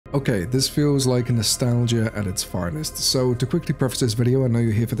Okay, this feels like nostalgia at its finest. So to quickly preface this video, I know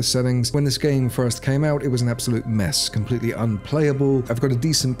you're here for the settings. When this game first came out, it was an absolute mess, completely unplayable. I've got a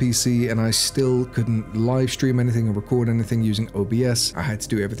decent PC and I still couldn't live stream anything or record anything using OBS. I had to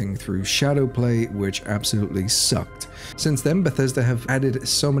do everything through Shadowplay, which absolutely sucked. Since then, Bethesda have added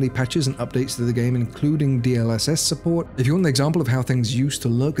so many patches and updates to the game, including DLSS support. If you want an example of how things used to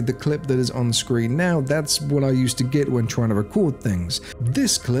look, the clip that is on screen now, that's what I used to get when trying to record things.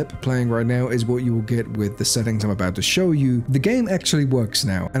 This clip playing right now is what you will get with the settings I'm about to show you. The game actually works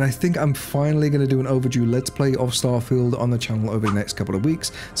now, and I think I'm finally going to do an overdue Let's Play of Starfield on the channel over the next couple of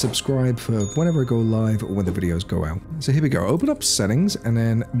weeks. Subscribe for whenever I go live or when the videos go out. So here we go. Open up settings, and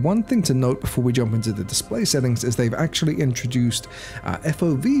then one thing to note before we jump into the display settings is they've actually introduced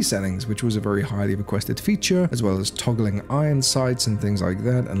FOV settings, which was a very highly requested feature, as well as toggling iron sights and things like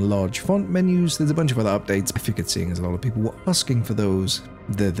that, and large font menus. There's a bunch of other updates. I figured seeing as a lot of people were asking for those,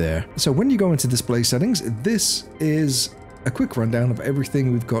 they're there. So when you go into display settings, this is a quick rundown of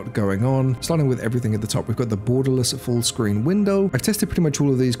everything we've got going on. Starting with everything at the top, we've got the borderless full screen window. I've tested pretty much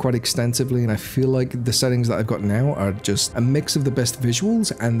all of these quite extensively, and I feel like the settings that I've got now are just a mix of the best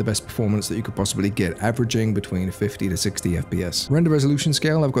visuals and the best performance that you could possibly get, averaging between 50 to 60 FPS. Render resolution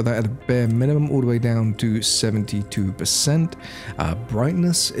scale, I've got that at a bare minimum all the way down to 72%.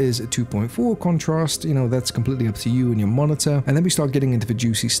 Brightness is 2.4. Contrast, you know, that's completely up to you and your monitor. And then we start getting into the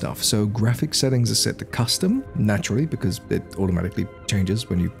juicy stuff. So graphic settings are set to custom, naturally, because it automatically changes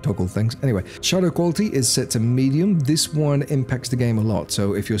when you toggle things. Anyway, shadow quality is set to medium. This one impacts the game a lot,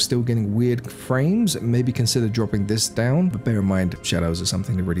 so if you're still getting weird frames, maybe consider dropping this down, but bear in mind shadows are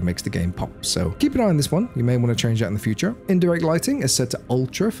something that really makes the game pop, so keep an eye on this one. You may want to change that in the future. Indirect lighting is set to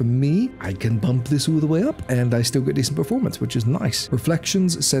ultra. For me, I can bump this all the way up and I still get decent performance, which is nice.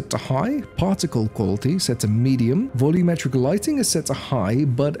 Reflections set to high. Particle quality set to medium. Volumetric lighting is set to high,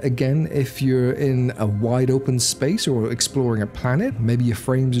 but again, if you're in a wide open space or exploring a planet, maybe your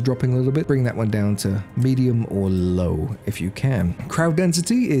frames are dropping a little bit, bring that one down to medium or low if you can. Crowd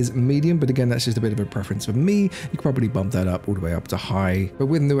density is medium, but again, that's just a bit of a preference for me. You could probably bump that up all the way up to high, but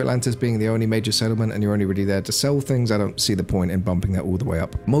with New Atlantis being the only major settlement and you're only really there to sell things, I don't see the point in bumping that all the way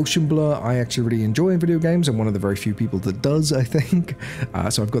up. Motion blur, I actually really enjoy in video games. I'm one of the very few people that does, I think.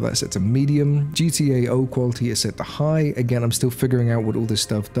 So I've got that set to medium. GTAO quality is set to high. Again, I'm still figuring out what all this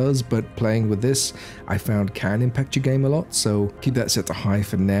stuff does, but playing with this, I found can impact your game a lot, so keep that set to high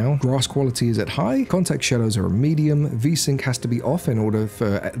for now. Grass quality is at high. Context shadows are a medium. VSync has to be off in order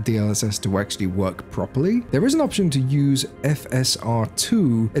for DLSS to actually work properly. There is an option to use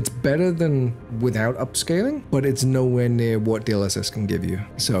FSR2. It's better than without upscaling, but it's nowhere near what DLSS can give you.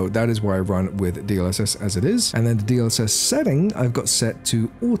 So that is why I run with DLSS as it is. And then the DLSS setting I've got set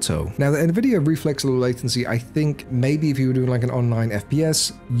to auto. Now the Nvidia reflex low latency, I think maybe if you were doing like an online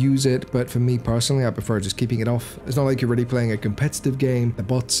FPS, use it, but for me personally, I prefer just keeping it off. It's not like you're really playing a competitive game. The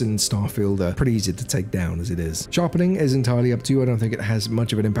bots in Starfield are pretty easy to take down as it is. Sharpening is entirely up to you. I don't think it has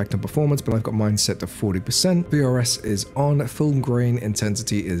much of an impact on performance, but I've got mine set to 40%. VRS is on. Film grain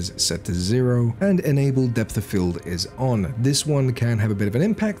intensity is set to 0, and enable depth of field is on. This one can have a bit of an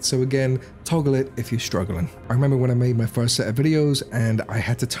impact, so again, toggle it if you're struggling. I remember when I made my first set of videos and I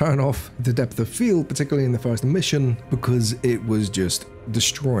had to turn off the depth of field, particularly in the first mission, because it was just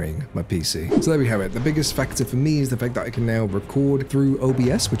destroying my PC. So there we have it. The biggest factor for me is the fact that I can now record through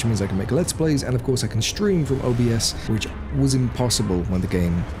OBS, which means I can make Let's Plays, and of course I can stream from OBS, which was impossible when the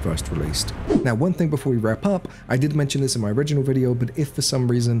game first released. Now, one thing before we wrap up, I did mention this in my original video, but if for some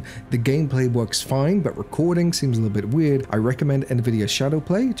reason the gameplay works fine, but recording seems a little bit weird, I recommend Nvidia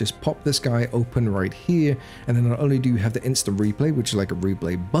Shadowplay. Just pop this guy open right here, and then not only do you have the instant replay, which is like a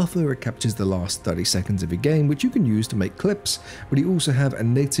replay buffer, it captures the last 30 seconds of your game, which you can use to make clips, but you also have a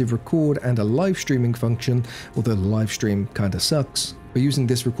native record and a live streaming function, although the live stream kind of sucks. But using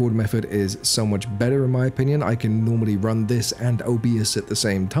this record method is so much better in my opinion. I can normally run this and OBS at the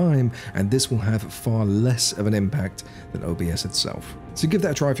same time, and this will have far less of an impact than OBS itself. So give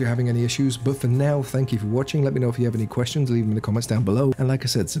that a try if you're having any issues, but for now, thank you for watching. Let me know if you have any questions, leave them in the comments down below. And like I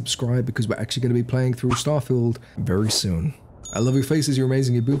said, subscribe because we're actually going to be playing through Starfield very soon. I love your faces, you're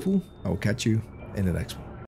amazing, you're beautiful. I will catch you in the next one.